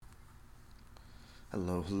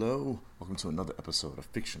Hello, hello. Welcome to another episode of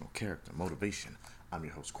Fictional Character Motivation. I'm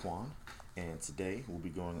your host, Quan, and today we'll be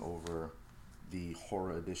going over the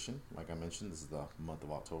horror edition. Like I mentioned, this is the month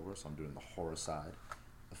of October, so I'm doing the horror side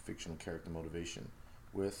of Fictional Character Motivation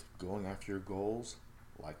with going after your goals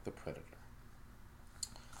like the Predator.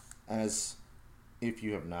 As if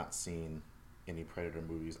you have not seen any Predator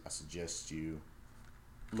movies, I suggest you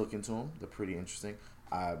look into them. They're pretty interesting.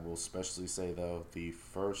 I will especially say, though, the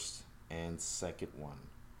first and second one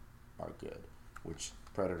are good. Which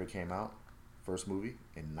Predator came out, first movie,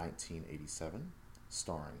 in 1987,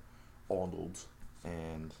 starring Arnold,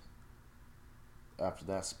 and after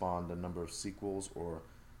that spawned a number of sequels or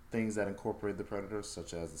things that incorporate the Predator,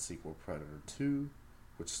 such as the sequel Predator 2,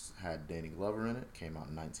 which had Danny Glover in it, came out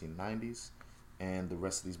in 1990s, and the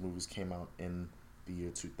rest of these movies came out in the year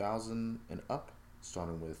 2000 and up,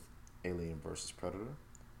 starting with Alien vs. Predator,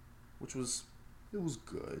 which was it was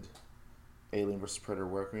good. Alien vs. Predator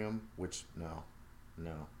Requiem, which no.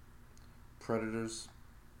 Predators,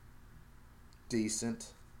 decent,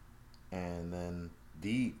 and then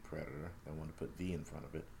the Predator. I want to put the in front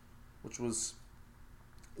of it, which was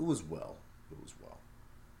it was well. It was well.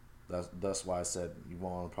 That's why I said you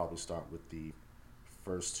want to probably start with the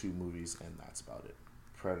first two movies, and that's about it.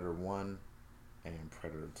 Predator One and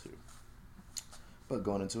Predator Two. But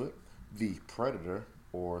going into it, the Predator,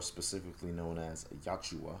 or specifically known as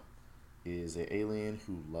Yachua, is an alien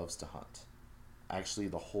who loves to hunt. Actually,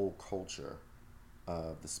 the whole culture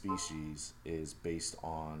of the species is based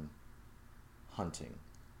on hunting,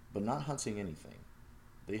 but not hunting anything.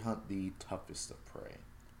 They hunt the toughest of prey,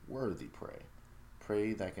 worthy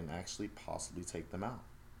prey that can actually possibly take them out.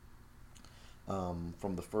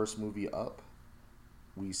 From the first movie up,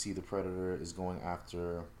 we see the Predator is going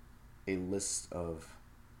after a list of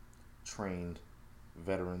trained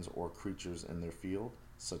veterans or creatures in their field,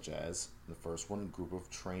 such as the first one, group of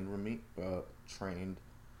trained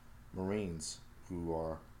Marines who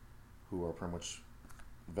are pretty much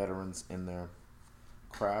veterans in their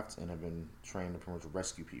craft and have been trained to pretty much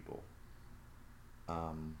rescue people.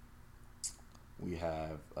 Um, we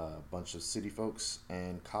have a bunch of city folks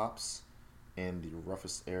and cops in the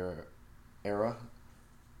roughest era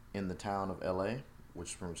in the town of LA,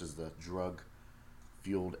 which pretty much is the drug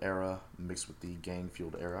fueled era mixed with the gang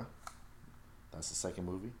fueled era. That's the second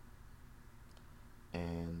movie.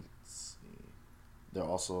 And let's see, they're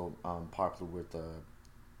also popular with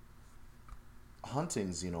hunting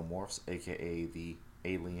xenomorphs, aka the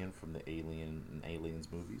alien from the Alien and Aliens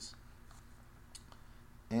movies.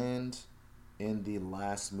 And in the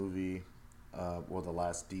last movie, or the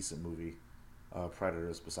last decent movie,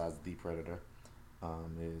 Predators, besides The Predator,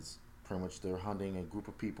 is pretty much they're hunting a group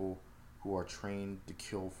of people who are trained to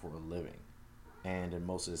kill for a living, and in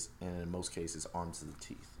most cases, armed to the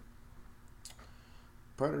teeth.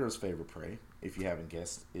 Predator's favorite prey, if you haven't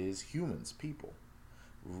guessed, is humans, people.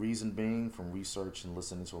 Reason being, from research and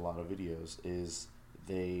listening to a lot of videos, is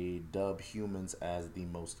they dub humans as the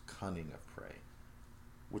most cunning of prey,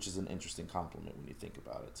 which is an interesting compliment when you think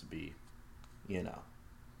about it. To be, you know,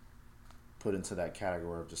 put into that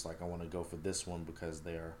category of just like I want to go for this one because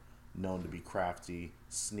they're known to be crafty,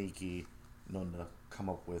 sneaky, known to come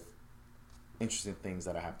up with interesting things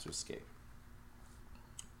that I have to escape.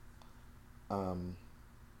 Um,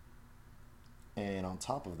 and on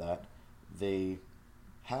top of that, they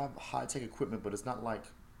have high tech equipment, but it's not like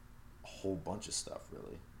a whole bunch of stuff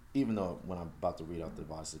really. Even though when I'm about to read out the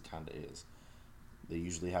device, it kind of is. They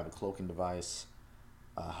usually have a cloaking device,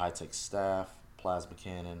 a high tech staff, plasma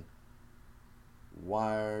cannon,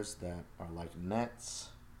 wires that are like nets,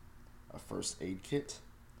 a first aid kit,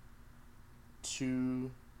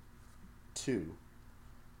 two two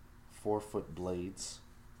 4-foot blades,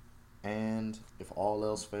 and if all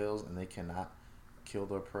else fails and they cannot kill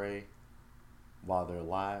their prey while they're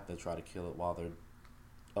alive, they try to kill it while they're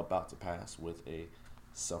about to pass with a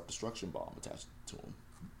self destruction bomb attached to them.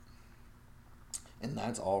 And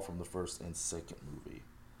that's all from the first and second movie.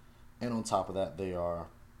 And on top of that, they are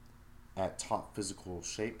at top physical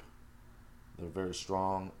shape. They're very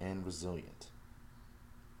strong and resilient.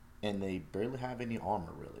 And they barely have any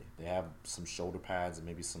armor, really. They have some shoulder pads and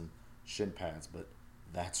maybe some shin pads, but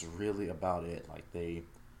that's really about it. Like, they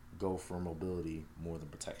go for mobility more than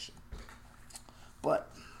protection.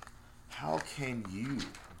 But how can you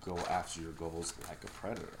go after your goals like a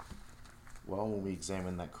predator? Well, when we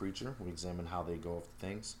examine that creature, we examine how they go after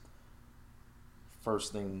things.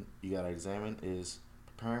 First thing you gotta examine is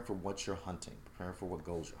preparing for what you're hunting, preparing for what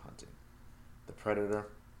goals you're hunting. The predator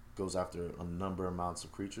goes after a number of amounts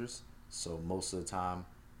of creatures, so most of the time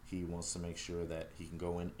he wants to make sure that he can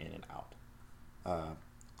go in and out.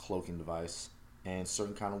 Cloaking device, and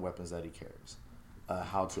certain kind of weapons that he carries.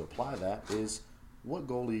 How to apply that is what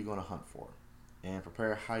goal are you going to hunt for, and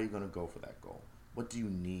prepare how you're going to go for that goal. What do you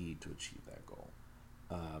need to achieve that goal?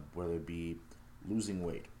 Whether it be losing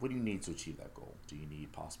weight, what do you need to achieve that goal? Do you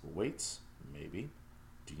need possible weights? Maybe.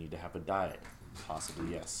 Do you need to have a diet?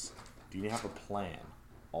 Possibly yes. Do you need to have a plan?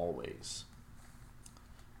 Always.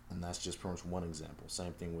 And that's just pretty much one example.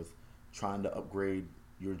 Same thing with trying to upgrade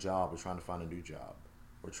your job or trying to find a new job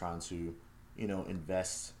or trying to,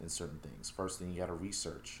 invest in certain things. First thing, you got to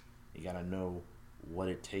research. You got to know what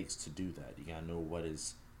it takes to do that. You got to know what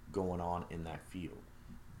is going on in that field.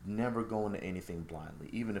 Never go into anything blindly,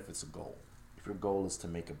 even if it's a goal. If your goal is to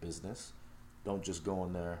make a business, don't just go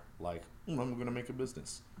in there like, I'm going to make a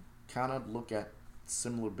business. Kind of look at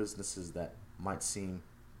similar businesses that might seem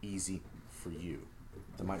easy for you,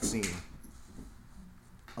 that might seem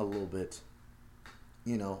a little bit,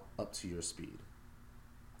 up to your speed.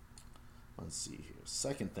 Let's see here.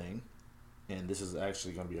 Second thing, and this is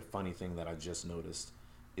actually going to be a funny thing that I just noticed,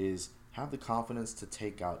 is have the confidence to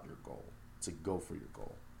take out your goal, to go for your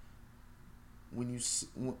goal. When you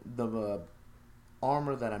the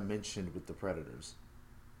armor that I mentioned with the Predators,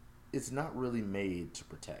 it's not really made to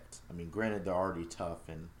protect. I mean, granted, they're already tough,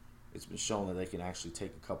 and it's been shown that they can actually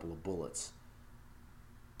take a couple of bullets.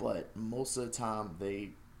 But most of the time,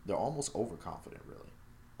 they're almost overconfident, really.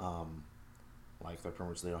 Like they're pretty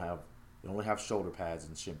much they only have shoulder pads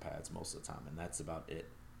and shin pads most of the time, and that's about it.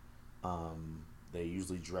 They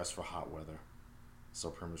usually dress for hot weather, so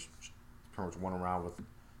pretty much run around with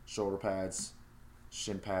shoulder pads,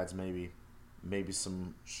 shin pads, maybe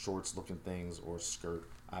some shorts looking things or skirt.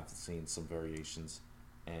 I've seen some variations,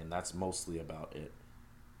 and that's mostly about it.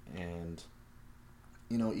 And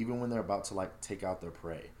even when they're about to like take out their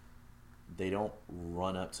prey, they don't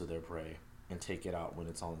run up to their prey and take it out when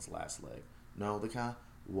it's on its last leg. No, they kind of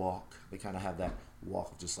walk. They kind of have that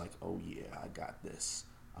walk of just like, oh yeah, I got this.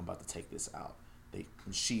 I'm about to take this out. They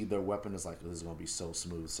sheathe their weapon. It's like, this is going to be so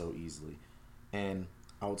smooth, so easily. And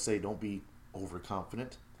I would say don't be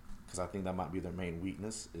overconfident, because I think that might be their main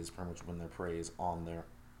weakness, is pretty much when their prey is on their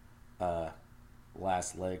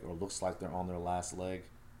last leg, or looks like they're on their last leg,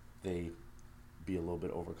 they be a little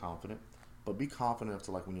bit overconfident. But be confident enough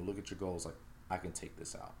to, like, when you look at your goals, like, I can take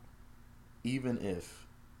this out. Even if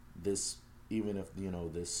this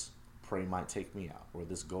prey might take me out, or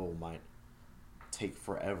this goal might take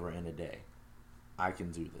forever and a day, I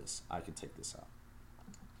can do this. I can take this out.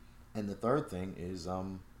 And the third thing is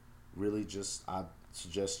really just, I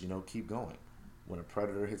suggest, keep going. When a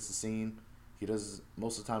predator hits the scene,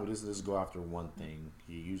 most of the time he doesn't just go after one thing.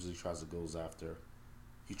 He usually tries to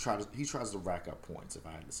rack up points, if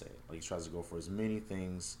I had to say it. Like, he tries to go for as many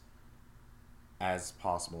things as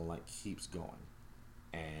possible, like, keeps going.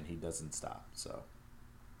 And he doesn't stop. So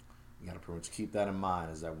you gotta pretty much keep that in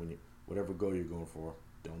mind, is that whatever goal you're going for,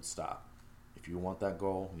 don't stop. If you want that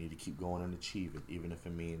goal, you need to keep going and achieve it, even if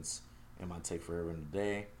it means it might take forever in a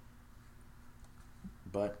day.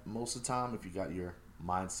 But most of the time, if you got your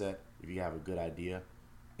mindset, if you have a good idea,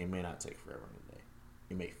 it may not take forever in a day.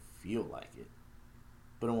 It may feel like it,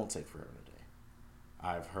 but it won't take forever in a day.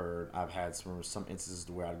 I've had some instances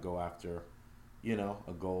where I'd go after,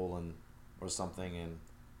 a goal or something, and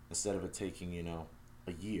instead of it taking,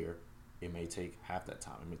 a year, it may take half that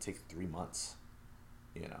time. It may take 3 months.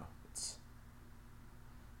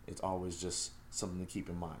 It's always just something to keep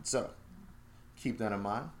in mind. So keep that in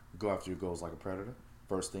mind. Go after your goals like a predator.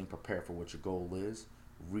 First thing, prepare for what your goal is.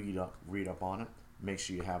 Read up on it. Make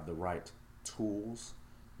sure you have the right tools.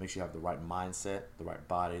 Make sure you have the right mindset, the right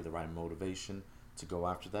body, the right motivation to go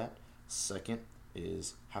after that. Second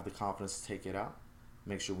is have the confidence to take it out.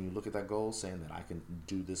 Make sure when you look at that goal, saying that I can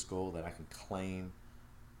do this goal, that I can claim,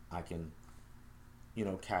 I can,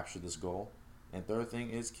 capture this goal. And third thing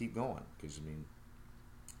is keep going, because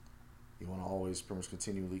you want to always pretty much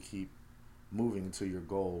continually keep moving until your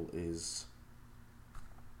goal is,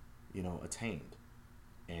 attained.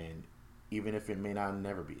 And even if it may not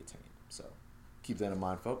never be attained. So keep that in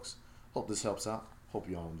mind, folks. Hope this helps out. Hope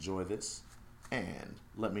you all enjoy this. And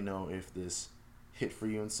let me know if this hit for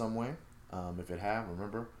you in some way. If it have,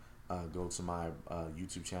 remember, go to my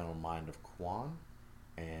YouTube channel, Mind of Quan,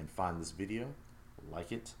 and find this video,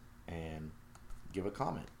 like it, and give a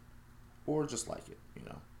comment. Or just like it,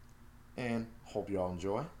 And hope you all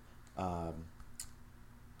enjoy.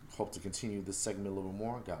 Hope to continue this segment a little bit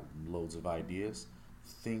more. Got loads of ideas.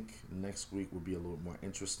 Think next week will be a little more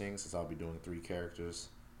interesting, since I'll be doing 3 characters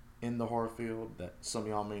in the horror field that some of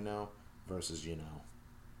y'all may know, versus,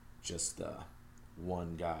 just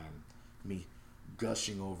one guy, and me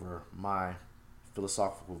gushing over my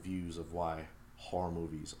philosophical views of why horror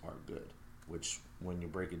movies are good. which when you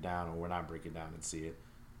break it down, or when I break it down and see it,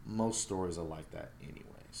 most stories are like that anyway.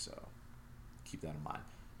 So keep that in mind.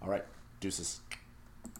 All right, deuces.